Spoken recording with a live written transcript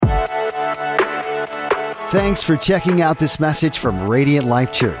Thanks for checking out this message from Radiant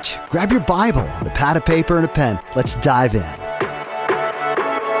Life Church. Grab your Bible, and a pad of paper, and a pen. Let's dive in.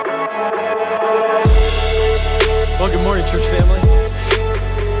 Well, good morning, church family.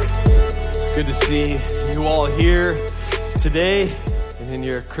 It's good to see you all here today and in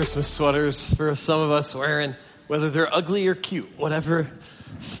your Christmas sweaters. For some of us wearing, whether they're ugly or cute, whatever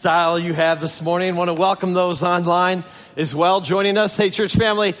style you have this morning. I want to welcome those online as well joining us. Hey, church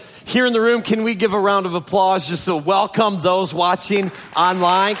family, here in the room, can we give a round of applause just to welcome those watching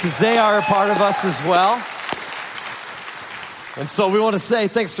online, because they are a part of us as well. And so we want to say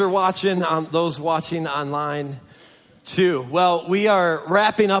thanks for watching, those watching online too. Well, we are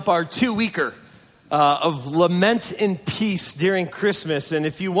wrapping up our 2-weeker of Lament Peace during Christmas. And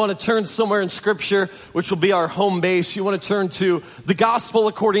if you want to turn somewhere in Scripture, which will be our home base, you want to turn to the Gospel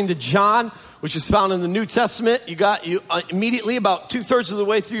according to John, which is found in the New Testament. You immediately about 2/3 of the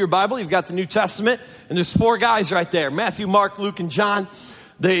way through your Bible, you've got the New Testament, and there's 4 guys right there: Matthew, Mark, Luke, and John.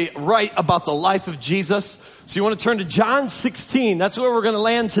 They write about the life of Jesus. So you want to turn to John 16. That's where we're going to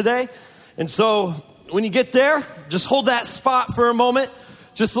land today. And so when you get there, just hold that spot for a moment.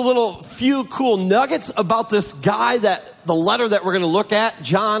 Just a few cool nuggets about this guy, that the letter that we're going to look at.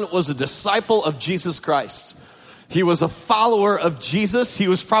 John was a disciple of Jesus Christ. He was a follower of Jesus. He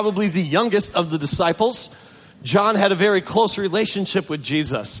was probably the youngest of the disciples. John had a very close relationship with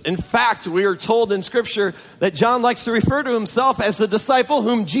Jesus. In fact, we are told in Scripture that John likes to refer to himself as the disciple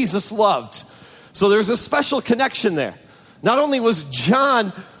whom Jesus loved. So there's a special connection there. Not only was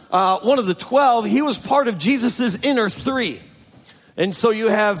John one of the 12, he was part of Jesus's inner 3. And so you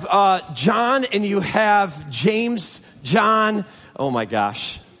have John, and you have James, John, oh my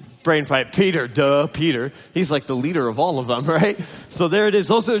gosh, brain fight, Peter. He's like the leader of all of them, right? So there it is.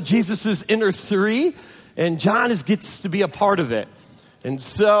 Those are Jesus's inner 3, and John gets to be a part of it. And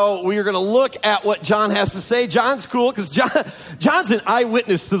so we are going to look at what John has to say. John's cool because John's an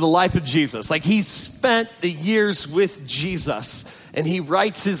eyewitness to the life of Jesus. Like, he spent the years with Jesus, and he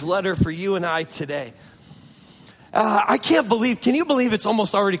writes his letter for you and I today. Can you believe it's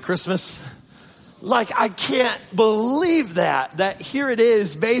almost already Christmas? Like, I can't believe that here it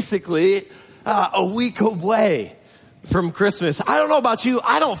is, basically a week away from Christmas. I don't know about you,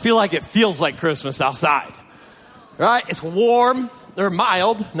 I don't feel like it feels like Christmas outside, right? It's warm, or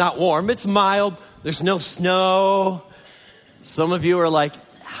mild, not warm, it's mild. There's no snow. Some of you are like,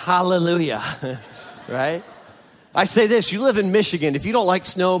 hallelujah, right? I say this: you live in Michigan. If you don't like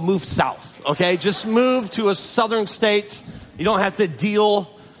snow, move south, okay? Just move to a southern state. You don't have to deal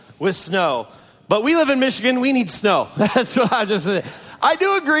with snow. But we live in Michigan. We need snow. That's what I just said. I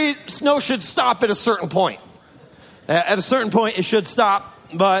do agree snow should stop at a certain point. At a certain point, it should stop,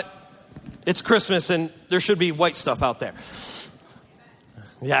 but it's Christmas, and there should be white stuff out there.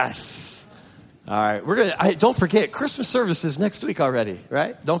 Yes. All right, don't forget, Christmas service is next week already,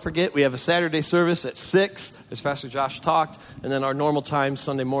 right? Don't forget, we have a Saturday service at 6, as Pastor Josh talked, and then our normal time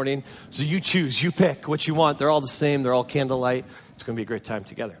Sunday morning. So you choose, you pick what you want. They're all the same. They're all candlelight. It's going to be a great time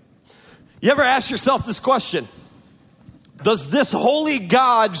together. You ever ask yourself this question? Does this holy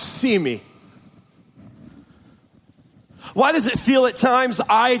God see me? Why does it feel at times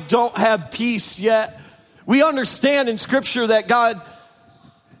I don't have peace yet? We understand in Scripture that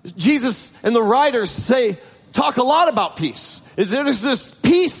Jesus and the writers talk a lot about peace. There's this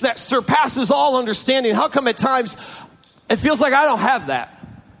peace that surpasses all understanding. How come at times it feels like I don't have that?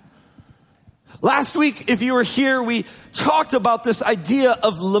 Last week, if you were here, we talked about this idea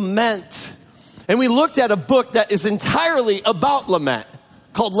of lament. And we looked at a book that is entirely about lament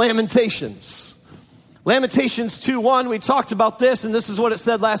called Lamentations. Lamentations 2:1, we talked about this, and this is what it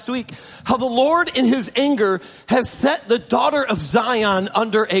said last week. How the Lord in his anger has set the daughter of Zion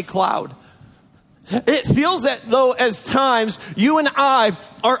under a cloud. It feels that though as times you and I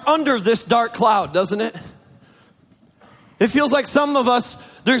are under this dark cloud, doesn't it? It feels like some of us,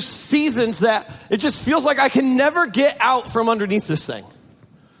 there's seasons that it just feels like I can never get out from underneath this thing.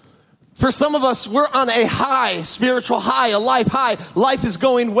 For some of us, we're on a high, spiritual high, a life high. Life is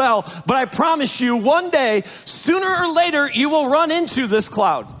going well. But I promise you, one day, sooner or later, you will run into this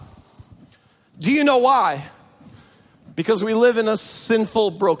cloud. Do you know why? Because we live in a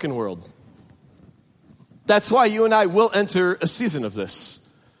sinful, broken world. That's why you and I will enter a season of this.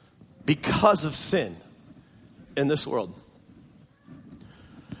 Because of sin in this world.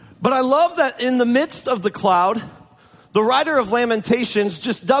 But I love that in the midst of the cloud, the writer of Lamentations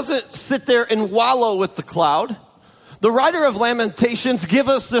just doesn't sit there and wallow with the cloud. The writer of Lamentations gives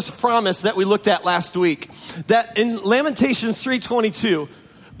us this promise that we looked at last week. That in Lamentations 3:22,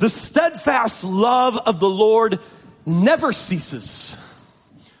 the steadfast love of the Lord never ceases.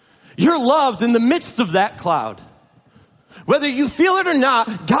 You're loved in the midst of that cloud. Whether you feel it or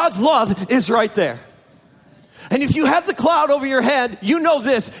not, God's love is right there. And if you have the cloud over your head, you know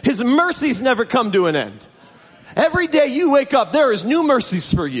this, his mercies never come to an end. Every day you wake up, there is new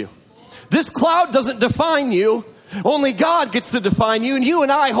mercies for you. This cloud doesn't define you. Only God gets to define you, and you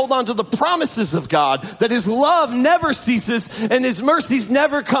and I hold on to the promises of God, that his love never ceases and his mercies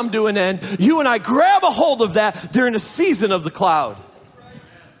never come to an end. You and I grab a hold of that during a season of the cloud.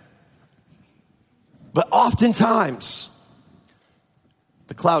 But oftentimes,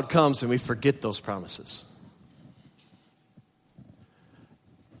 the cloud comes and we forget those promises.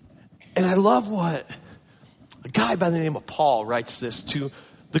 And I love what a guy by the name of Paul writes this to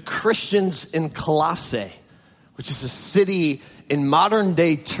the Christians in Colossae, which is a city in modern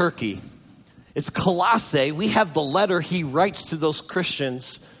day Turkey. It's Colossae. We have the letter he writes to those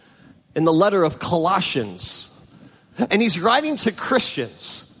Christians in the letter of Colossians. And he's writing to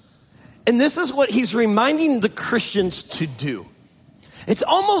Christians. And this is what he's reminding the Christians to do. It's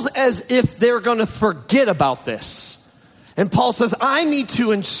almost as if they're going to forget about this. And Paul says, I need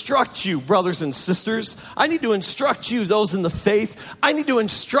to instruct you, brothers and sisters. I need to instruct you, those in the faith. I need to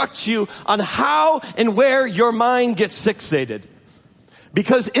instruct you on how and where your mind gets fixated.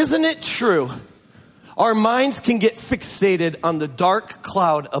 Because isn't it true? Our minds can get fixated on the dark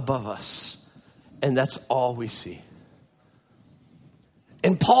cloud above us. And that's all we see.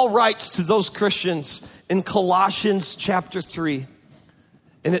 And Paul writes to those Christians in Colossians chapter 3.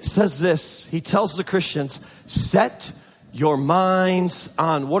 And it says this. He tells the Christians, set your minds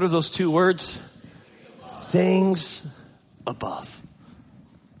on, what are those two words? Things above.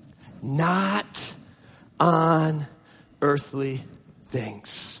 Not on earthly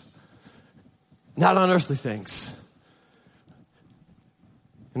things. Not on earthly things.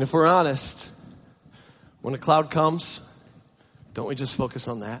 And if we're honest, when a cloud comes, don't we just focus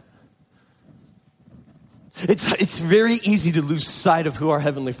on that? It's very easy to lose sight of who our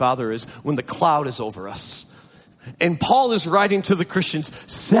Heavenly Father is when the cloud is over us. And Paul is writing to the Christians,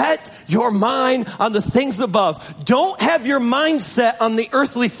 set your mind on the things above. Don't have your mind set on the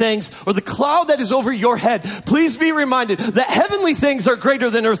earthly things or the cloud that is over your head. Please be reminded that heavenly things are greater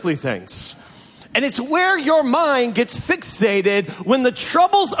than earthly things. And it's where your mind gets fixated when the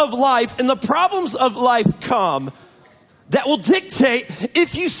troubles of life and the problems of life come that will dictate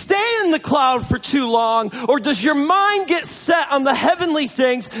if you stay in the cloud for too long, or does your mind get set on the heavenly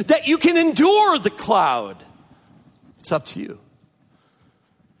things that you can endure the cloud. It's up to you.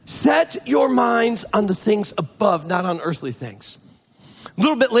 Set your minds on the things above, not on earthly things. A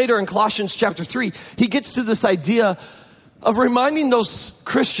little bit later in Colossians chapter 3, he gets to this idea of reminding those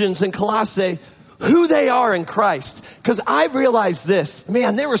Christians in Colossae who they are in Christ. Because I realized this,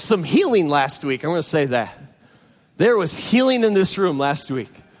 man, there was some healing last week. I'm going to say that. There was healing in this room last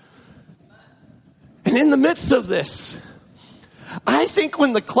week. And in the midst of this, I think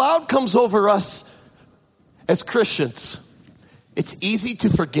when the cloud comes over us as Christians, it's easy to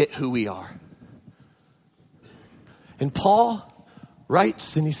forget who we are. And Paul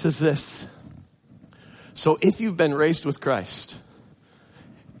writes and he says this. So if you've been raised with Christ,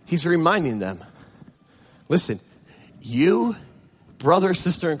 he's reminding them, listen, you, brother,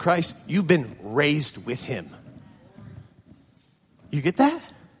 sister in Christ, you've been raised with him. You get that?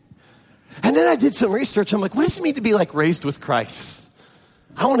 And then I did some research. I'm like, what does it mean to be like raised with Christ?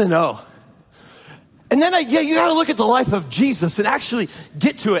 I want to know. And then you got to look at the life of Jesus and actually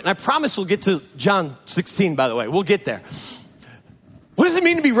get to it. And I promise we'll get to John 16, by the way. We'll get there. What does it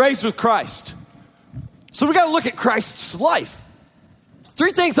mean to be raised with Christ? So we got to look at Christ's life.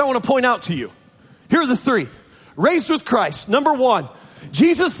 3 things I want to point out to you. Here are the 3. Raised with Christ. Number 1,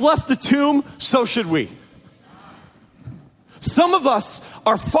 Jesus left the tomb, so should we. Some of us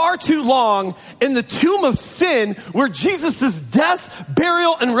are far too long in the tomb of sin where Jesus' death,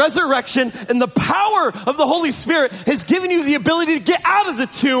 burial, and resurrection and the power of the Holy Spirit has given you the ability to get out of the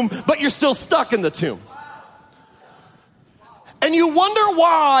tomb, but you're still stuck in the tomb. And you wonder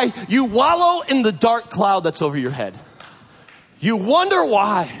why you wallow in the dark cloud that's over your head. You wonder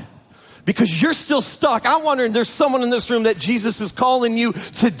why. Because you're still stuck. I'm wondering, there's someone in this room that Jesus is calling you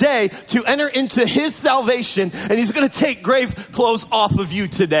today to enter into his salvation, and he's going to take grave clothes off of you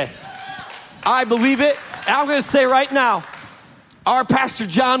today. I believe it. And I'm going to say right now, our Pastor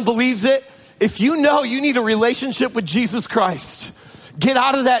John believes it. If you know you need a relationship with Jesus Christ, get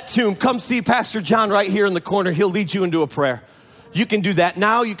out of that tomb. Come see Pastor John right here in the corner. He'll lead you into a prayer. You can do that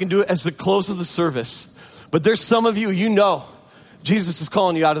now. You can do it as the close of the service. But there's some of you, you know, Jesus is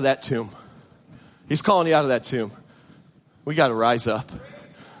calling you out of that tomb. He's calling you out of that tomb. We got to rise up.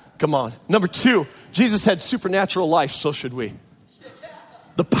 Come on. Number 2, Jesus had supernatural life, so should we.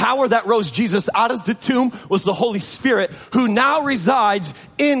 The power that rose Jesus out of the tomb was the Holy Spirit, who now resides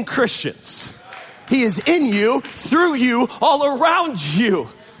in Christians. He is in you, through you, all around you.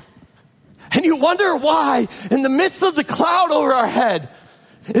 And you wonder why, in the midst of the cloud over our head,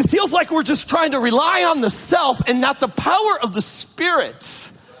 it feels like we're just trying to rely on the self and not the power of the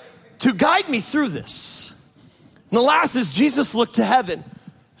Spirit to guide me through this. And the last is Jesus looked to heaven.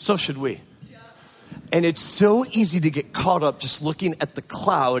 So should we. And it's so easy to get caught up just looking at the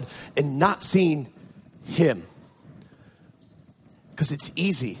cloud and not seeing him. Because it's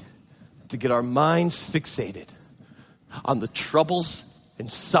easy to get our minds fixated on the troubles and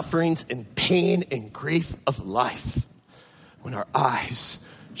sufferings and pain and grief of life when our eyes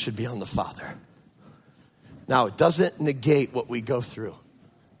should be on the Father. Now, it doesn't negate what we go through.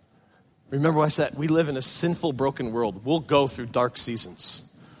 Remember what I said? We live in a sinful, broken world. We'll go through dark seasons.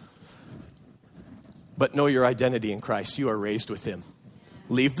 But know your identity in Christ. You are raised with him.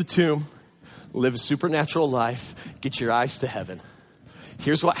 Leave the tomb, live a supernatural life, get your eyes to heaven.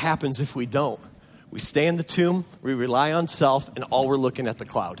 Here's what happens if we don't. We stay in the tomb, we rely on self, and all we're looking at the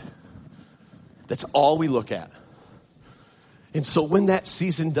cloud. That's all we look at. And so when that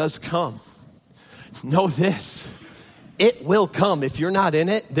season does come, know this. It will come. If you're not in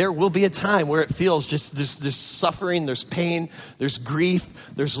it, there will be a time where it feels just there's suffering, there's pain, there's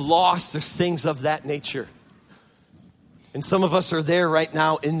grief, there's loss, there's things of that nature. And some of us are there right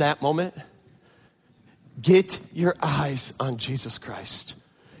now in that moment. Get your eyes on Jesus Christ.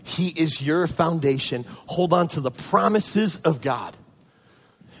 He is your foundation. Hold on to the promises of God.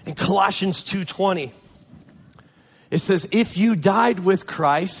 In Colossians 2:20, it says, if you died with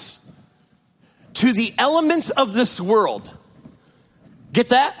Christ to the elements of this world. Get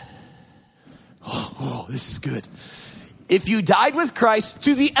that? Oh, this is good. If you died with Christ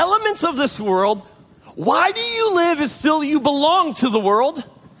to the elements of this world, why do you live as still you belong to the world?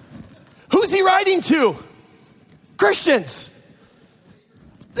 Who's he writing to? Christians.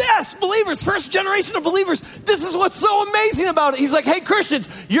 Yes, believers, first generation of believers. This is what's so amazing about it. He's like, hey, Christians,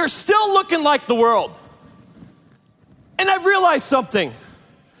 you're still looking like the world. And I've realized something.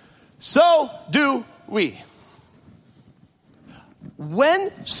 So do we.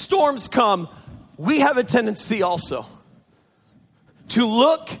 When storms come, we have a tendency also to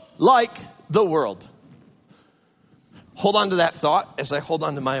look like the world. Hold on to that thought as I hold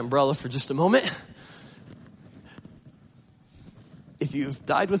on to my umbrella for just a moment. If you've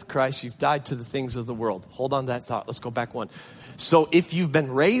died with Christ, you've died to the things of the world. Hold on to that thought. Let's go back one. So if you've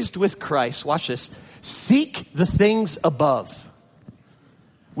been raised with Christ, watch this, seek the things above.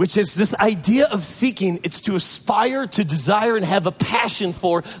 Which is this idea of seeking. It's to aspire, to desire, and have a passion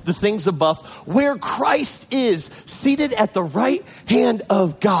for the things above, where Christ is seated at the right hand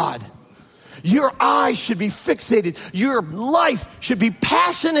of God. Your eyes should be fixated. Your life should be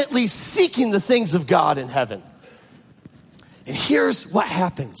passionately seeking the things of God in heaven. And here's what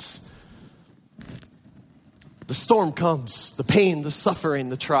happens. The storm comes, the pain, the suffering,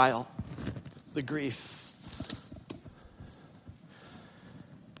 the trial, the grief.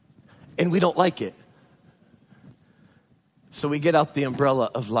 And we don't like it. So we get out the umbrella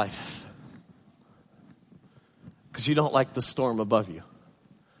of life. Because you don't like the storm above you.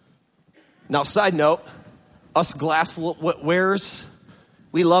 Now, side note, us glass wearers,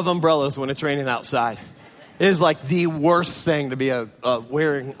 we love umbrellas when it's raining outside. It is like the worst thing to be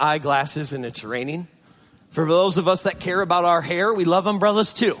wearing eyeglasses and it's raining. For those of us that care about our hair, we love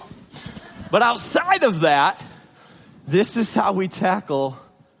umbrellas too. But outside of that, this is how we tackle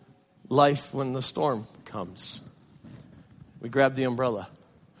life when the storm comes. We grab the umbrella.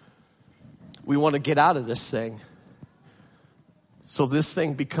 We want to get out of this thing. So this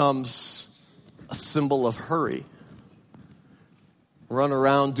thing becomes a symbol of hurry. Run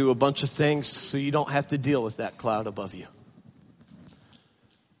around, do a bunch of things so you don't have to deal with that cloud above you.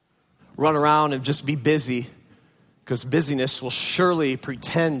 Run around and just be busy, because busyness will surely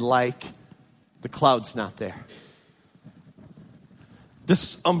pretend like the cloud's not there.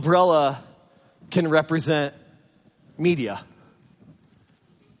 This umbrella can represent media.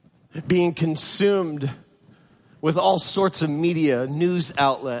 Being consumed with all sorts of media, news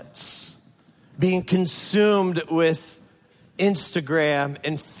outlets. Being consumed with Instagram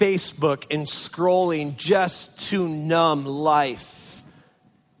and Facebook and scrolling just to numb life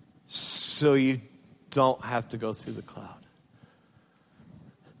so you don't have to go through the cloud.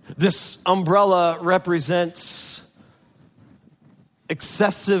 This umbrella represents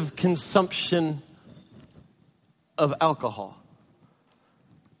excessive consumption of alcohol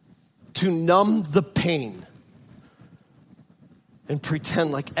to numb the pain and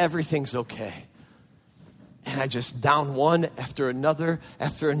pretend like everything's okay. And I just down one after another,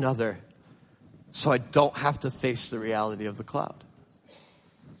 so I don't have to face the reality of the cloud.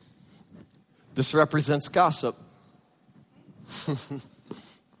 This represents gossip.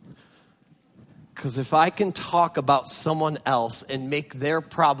 Because if I can talk about someone else and make their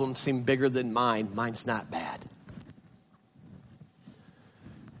problem seem bigger than mine, mine's not bad.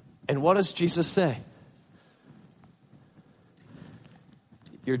 And what does Jesus say?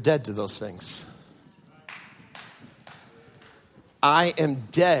 You're dead to those things. I am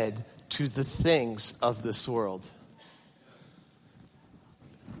dead to the things of this world.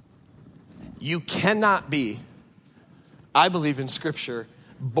 You cannot be, I believe in Scripture,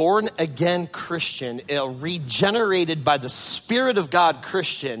 born again Christian, a regenerated by the Spirit of God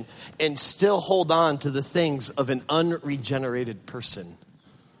Christian, and still hold on to the things of an unregenerated person.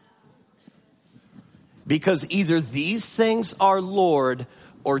 Because either these things are Lord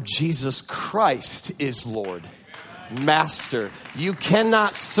or Jesus Christ is Lord, Master. You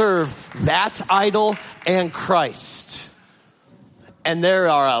cannot serve that idol and Christ. And there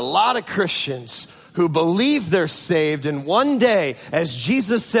are a lot of Christians who believe they're saved, and one day, as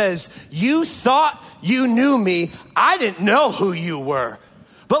Jesus says, you thought you knew me, I didn't know who you were.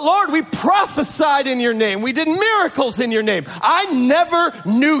 But Lord, we prophesied in your name. We did miracles in your name. I never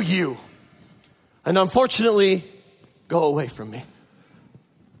knew you. And unfortunately, go away from me.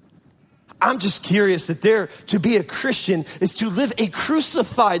 I'm just curious that to be a Christian is to live a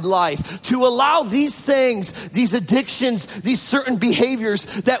crucified life, to allow these things, these addictions, these certain behaviors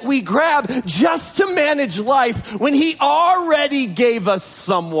that we grab just to manage life when he already gave us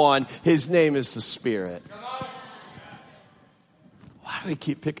someone. His name is the Spirit. Why do we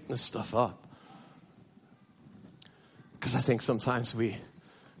keep picking this stuff up? Because I think sometimes we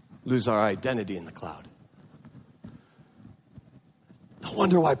lose our identity in the cloud. No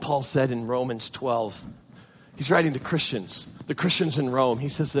wonder why Paul said in Romans 12, he's writing to Christians, the Christians in Rome. He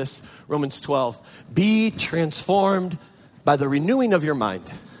says this, Romans 12, be transformed by the renewing of your mind.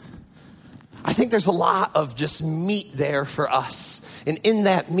 I think there's a lot of just meat there for us. And in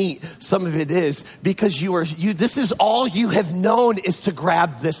that meat, some of it is because this is all you have known is to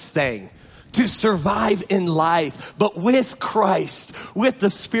grab this thing, to survive in life. But with Christ, with the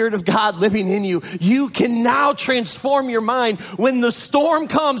Spirit of God living in you, you can now transform your mind. When the storm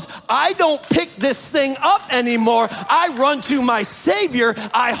comes, I don't pick this thing up anymore. I run to my Savior.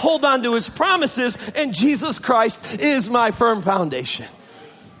 I hold on to his promises, and Jesus Christ is my firm foundation.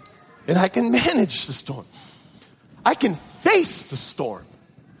 And I can manage the storm. I can face the storm,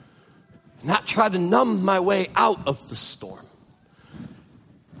 not try to numb my way out of the storm.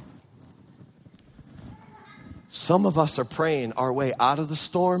 Some of us are praying our way out of the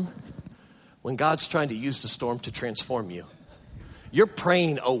storm when God's trying to use the storm to transform you. You're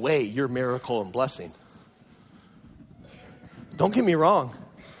praying away your miracle and blessing. Don't get me wrong.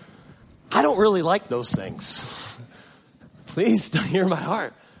 I don't really like those things. Please don't hear my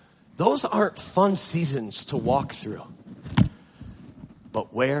heart. Those aren't fun seasons to walk through.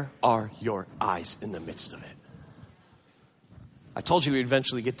 But where are your eyes in the midst of it? I told you we'd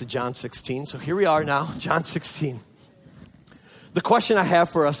eventually get to John 16, so here we are now, John 16. The question I have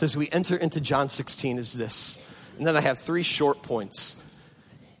for us as we enter into John 16 is this, and then I have 3 short points.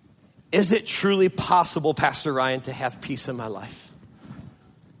 Is it truly possible, Pastor Ryan, to have peace in my life?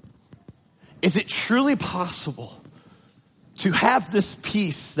 Is it truly possible to have this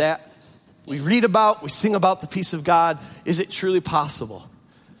peace that we read about, we sing about the peace of God? Is it truly possible?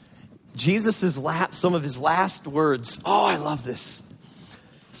 Some of his last words. Oh, I love this.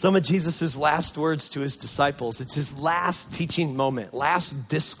 Some of Jesus' last words to his disciples. It's his last teaching moment, last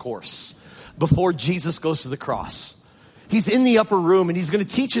discourse before Jesus goes to the cross. He's in the upper room and he's going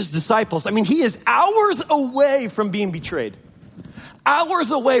to teach his disciples. I mean, he is hours away from being betrayed,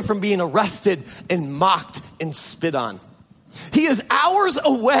 hours away from being arrested and mocked and spit on. He is hours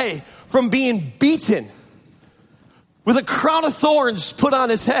away from being beaten with a crown of thorns put on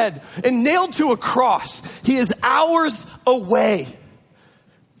his head and nailed to a cross. He is hours away.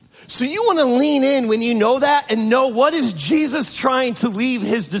 So you want to lean in when you know that and know what is Jesus trying to leave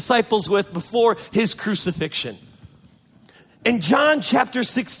his disciples with before his crucifixion. And John chapter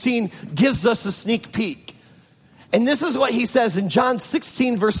 16 gives us a sneak peek. And this is what he says in John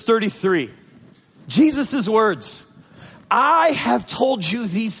 16 verse 33. Jesus' words, I have told you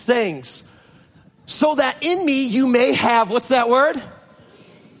these things so that in me you may have, what's that word?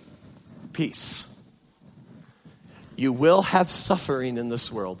 Peace. You will have suffering in this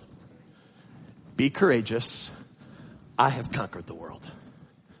world. Be courageous. I have conquered the world.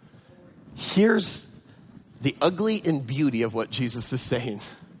 Here's the ugly and beauty of what Jesus is saying.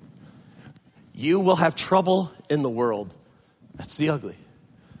 You will have trouble in the world. That's the ugly.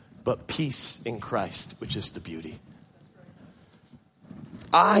 But peace in Christ, which is the beauty.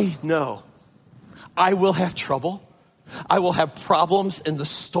 I know I will have trouble. I will have problems, and the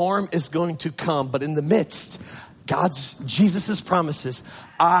storm is going to come. But in the midst, Jesus' promises,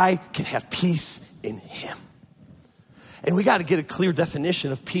 I can have peace in him. And we got to get a clear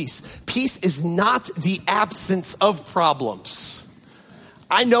definition of peace. Peace is not the absence of problems.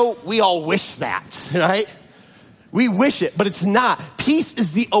 I know we all wish that, right? We wish it, but it's not. Peace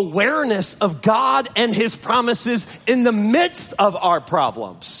is the awareness of God and his promises in the midst of our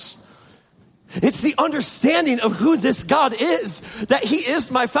problems. It's the understanding of who this God is, that he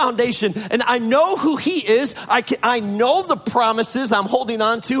is my foundation, and I know who he is. I know the promises I'm holding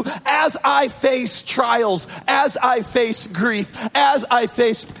on to as I face trials, as I face grief, as I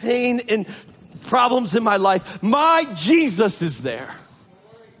face pain and problems in my life. My Jesus is there.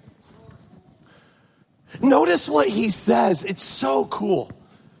 Notice what he says. It's so cool.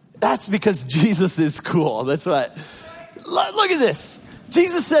 That's because Jesus is cool. That's what. Look at this.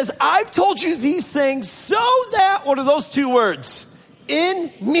 Jesus says, I've told you these things so that, what are those two words?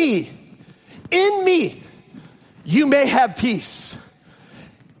 In me, you may have peace.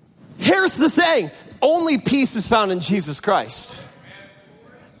 Here's the thing. Only peace is found in Jesus Christ.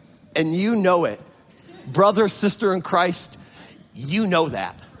 And you know it. Brother, sister in Christ, you know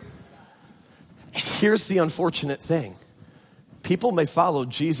that. And here's the unfortunate thing. People may follow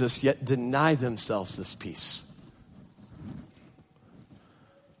Jesus, yet deny themselves this peace.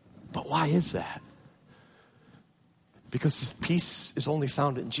 But why is that? Because this peace is only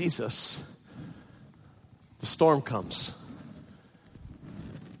found in Jesus. The storm comes.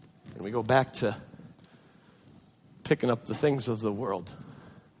 And we go back to picking up the things of the world.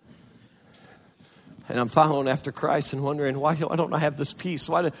 And I'm following after Christ and wondering, why don't I have this peace?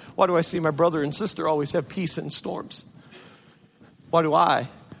 Why do I see my brother and sister always have peace in storms? Why do I?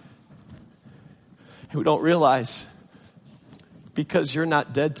 And we don't realize, because you're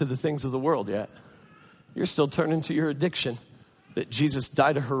not dead to the things of the world yet. You're still turning to your addiction, that Jesus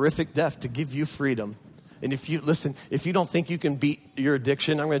died a horrific death to give you freedom. And if you don't think you can beat your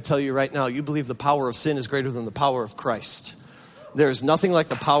addiction, I'm going to tell you right now, you believe the power of sin is greater than the power of Christ. There is nothing like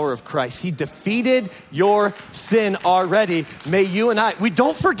the power of Christ. He defeated your sin already. May you and we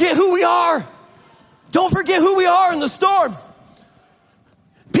don't forget who we are. Don't forget who we are in the storm.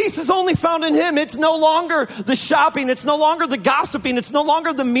 Peace is only found in him. It's no longer the shopping. It's no longer the gossiping. It's no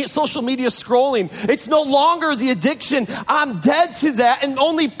longer the social media scrolling. It's no longer the addiction. I'm dead to that. And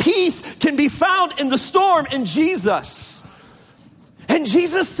only peace can be found in the storm in Jesus. And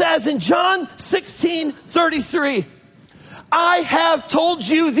Jesus says in John 16:33, I have told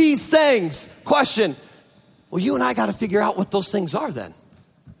you these things. Question. Well, you and I got to figure out what those things are then.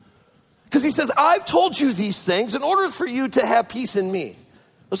 Because he says, I've told you these things in order for you to have peace in me.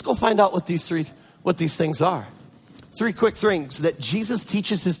 Let's go find out what these things are. 3 quick things that Jesus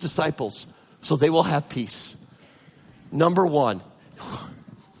teaches his disciples so they will have peace. Number 1,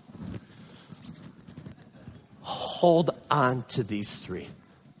 hold on to these 3.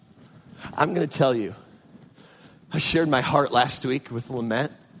 I'm going to tell you, I shared my heart last week with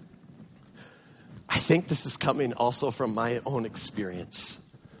Lament. I think this is coming also from my own experience.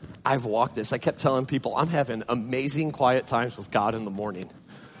 I've walked this. I kept telling people I'm having amazing quiet times with God in the morning.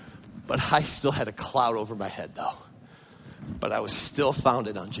 But I still had a cloud over my head though. But I was still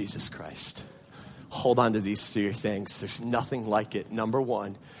founded on Jesus Christ. Hold on to these 3 things. There's nothing like it. Number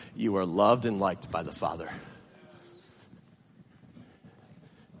 1, you are loved and liked by the Father.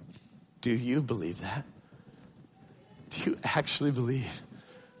 Do you believe that? Do you actually believe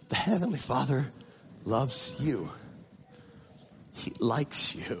the Heavenly Father loves you? He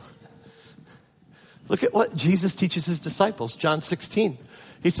likes you. Look at what Jesus teaches his disciples. John 16.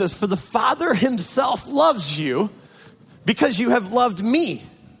 He says, for the Father himself loves you because you have loved me.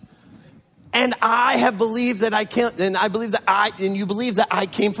 And I have believed that I can't, and I believe that and you believe that I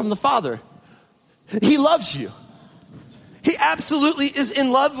came from the Father. He loves you. He absolutely is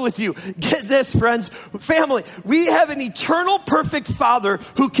in love with you. Get this, friends, family. We have an eternal, perfect Father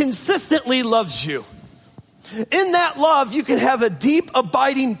who consistently loves you. In that love, you can have a deep,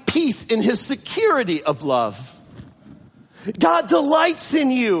 abiding peace in his security of love. God delights in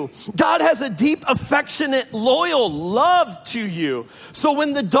you. God has a deep, affectionate, loyal love to you. So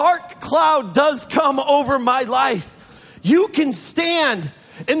when the dark cloud does come over my life, you can stand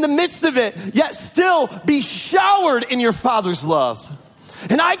in the midst of it, yet still be showered in your Father's love.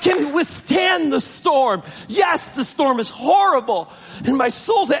 And I can withstand the storm. Yes, the storm is horrible and my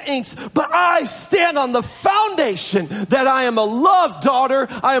soul's at angst, but I stand on the foundation that I am a loved daughter.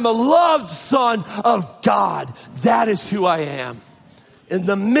 I am a loved son of God. That is who I am. In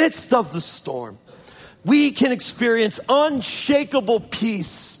the midst of the storm, we can experience unshakable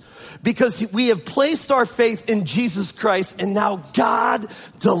peace because we have placed our faith in Jesus Christ, and now God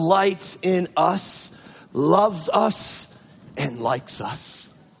delights in us, loves us, and likes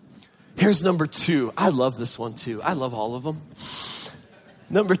us. Here's number 2. I love this one too. I love all of them.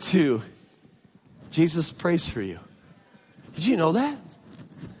 Number 2, Jesus prays for you. Did you know that?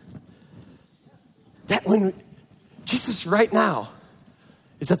 That when Jesus right now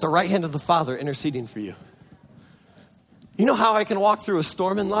is at the right hand of the Father interceding for you. You know how I can walk through a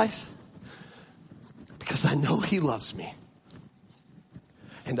storm in life? Because I know he loves me.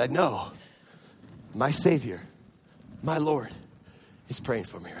 And I know my Savior, my Lord, is praying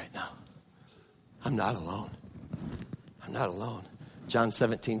for me right now. I'm not alone. I'm not alone. John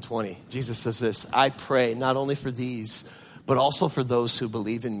 17:20, Jesus says this, I pray not only for these, but also for those who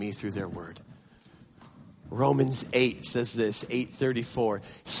believe in me through their word. Romans 8 says this, 8:34,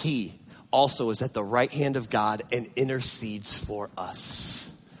 he also is at the right hand of God and intercedes for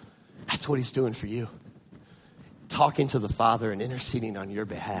us. That's what he's doing for you. Talking to the Father and interceding on your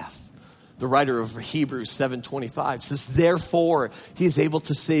behalf. The writer of Hebrews 7:25 says, therefore, he is able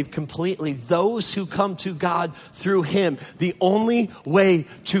to save completely those who come to God through him. The only way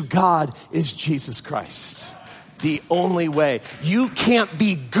to God is Jesus Christ. The only way. You can't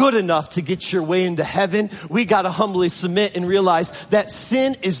be good enough to get your way into heaven. We got to humbly submit and realize that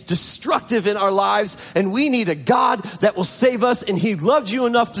sin is destructive in our lives, and we need a God that will save us, and he loved you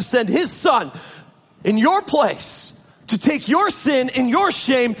enough to send his son in your place to take your sin and your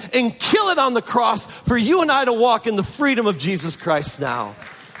shame and kill it on the cross for you and I to walk in the freedom of Jesus Christ now.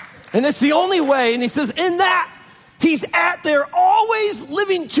 And it's the only way. And he says, in that, he's at there always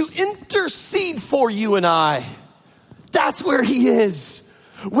living to intercede for you and I. That's where he is.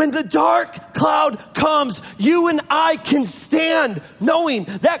 When the dark cloud comes, you and I can stand knowing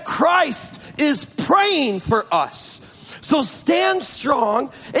that Christ is praying for us. So stand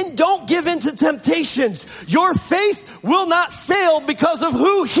strong and don't give in to temptations. Your faith will not fail because of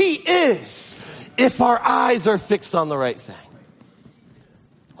who he is if our eyes are fixed on the right thing.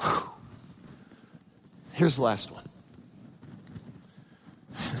 Whew. Here's the last one.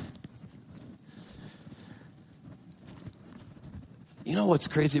 You know what's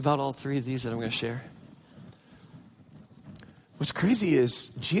crazy about all 3 of these that I'm going to share? What's crazy is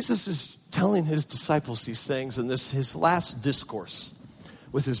Jesus is telling his disciples these things in this his last discourse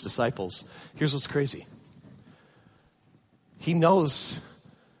with his disciples. Here's what's crazy. He knows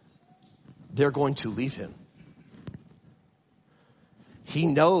they're going to leave him. He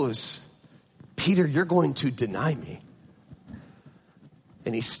knows, Peter, you're going to deny me.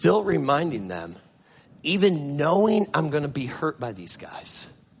 And he's still reminding them, even knowing I'm going to be hurt by these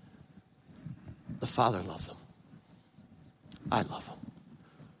guys, the Father loves them. I love them.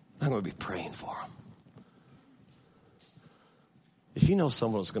 I'm going to be praying for them. If you know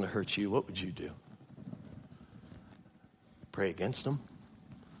someone was going to hurt you, what would you do? Pray against them?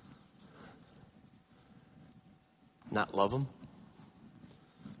 Not love them?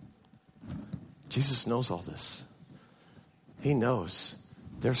 Jesus knows all this. He knows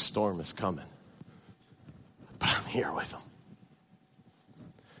their storm is coming. But I'm here with them.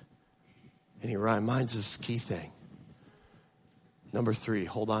 And he reminds us key thing. Number 3,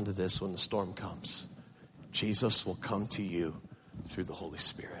 hold on to this when the storm comes. Jesus will come to you through the Holy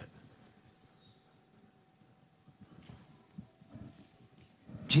Spirit.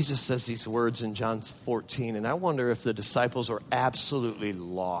 Jesus says these words in John 14, and I wonder if the disciples were absolutely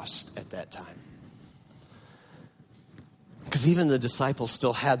lost at that time. Because even the disciples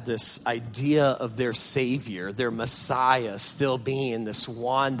still had this idea of their Savior, their Messiah, still being this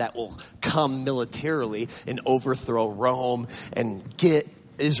one that will come militarily and overthrow Rome and get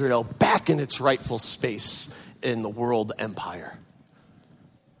Israel back in its rightful space in the world empire.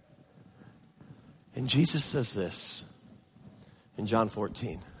 And Jesus says this in John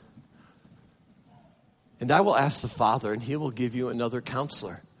 14. And I will ask the Father, and he will give you another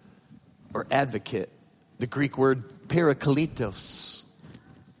counselor or advocate. The Greek word parakletos,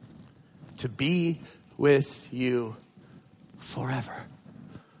 to be with you forever.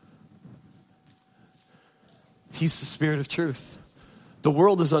 He's the Spirit of truth. The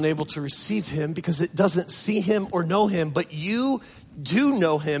world is unable to receive him because it doesn't see him or know him, but you do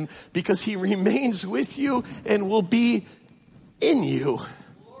know him because he remains with you and will be in you.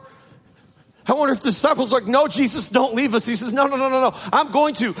 I wonder if the disciples are like, no, Jesus, don't leave us. He says, no, I'm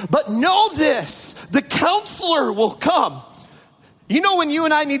going to. But know this, the counselor will come. You know when you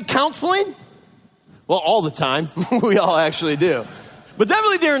and I need counseling? Well, all the time. We all actually do. But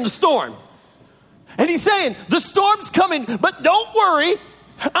definitely during the storm. And he's saying, the storm's coming, but don't worry.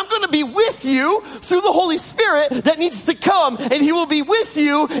 I'm going to be with you through the Holy Spirit that needs to come, and he will be with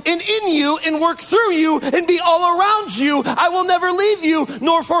you and in you and work through you and be all around you. I will never leave you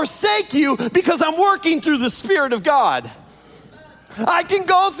nor forsake you because I'm working through the Spirit of God. I can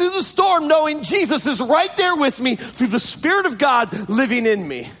go through the storm knowing Jesus is right there with me through the Spirit of God living in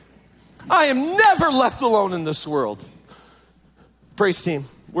me. I am never left alone in this world. Praise team,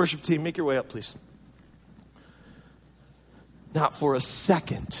 worship team, make your way up, please. Not for a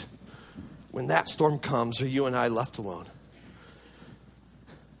second, when that storm comes, are you and I left alone.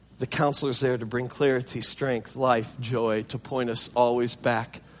 The counselor's there to bring clarity, strength, life, joy, to point us always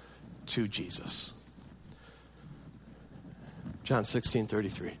back to Jesus. John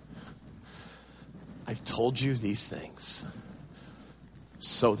 16:33. I've told you these things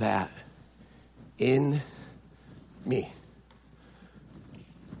so that in me,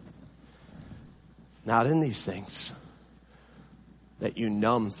 not in these things, that you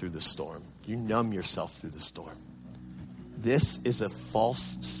numb through the storm. You numb yourself through the storm. This is a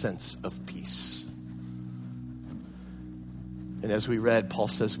false sense of peace. And as we read, Paul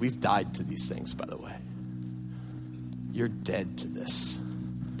says, we've died to these things, by the way. You're dead to this.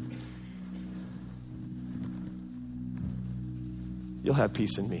 You'll have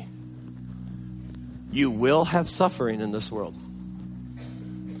peace in me. You will have suffering in this world.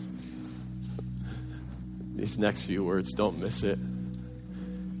 These next few words, don't miss it.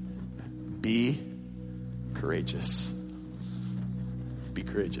 Be courageous. Be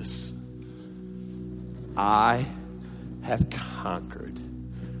courageous. I have conquered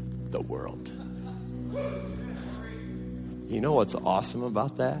the world. You know what's awesome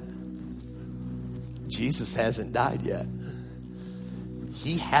about that? Jesus hasn't died yet.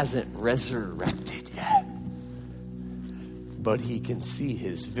 He hasn't resurrected yet. But he can see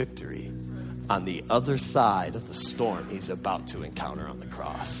his victory on the other side of the storm he's about to encounter on the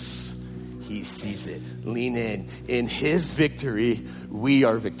cross. He sees it. Lean in. In his victory, we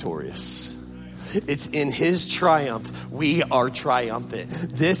are victorious. It's in his triumph, we are triumphant.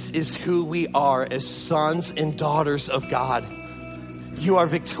 This is who we are as sons and daughters of God. You are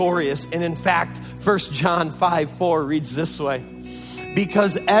victorious. And in fact, 1 John 5:4 reads this way.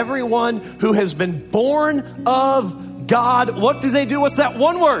 Because everyone who has been born of God, what do they do? What's that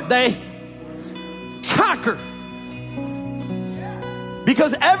one word? They conquer.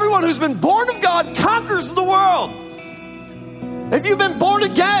 Because everyone who's been born of God conquers the world. If you've been born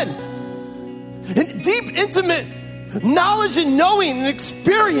again, in deep, intimate knowledge and knowing and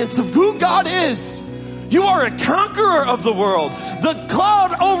experience of who God is, you are a conqueror of the world. The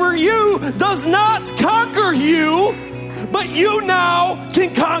cloud over you does not conquer you, but you now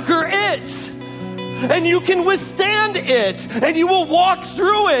can conquer it. And you can withstand it, and you will walk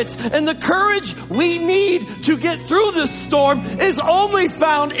through it. And the courage we need to get through this storm is only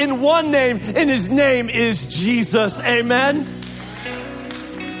found in one name, and his name is Jesus. Amen?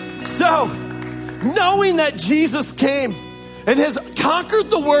 So, knowing that Jesus came and has conquered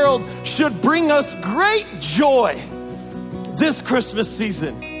the world should bring us great joy this Christmas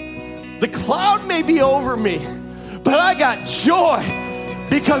season. The cloud may be over me, but I got joy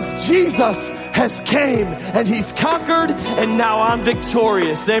because Jesus has came and he's conquered, and now I'm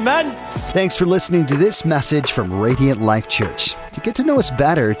victorious. Amen? Thanks for listening to this message from Radiant Life Church. To get to know us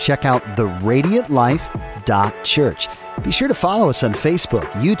better, check out theradiantlife.church. Be sure to follow us on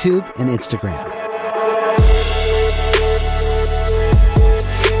Facebook, YouTube, and Instagram.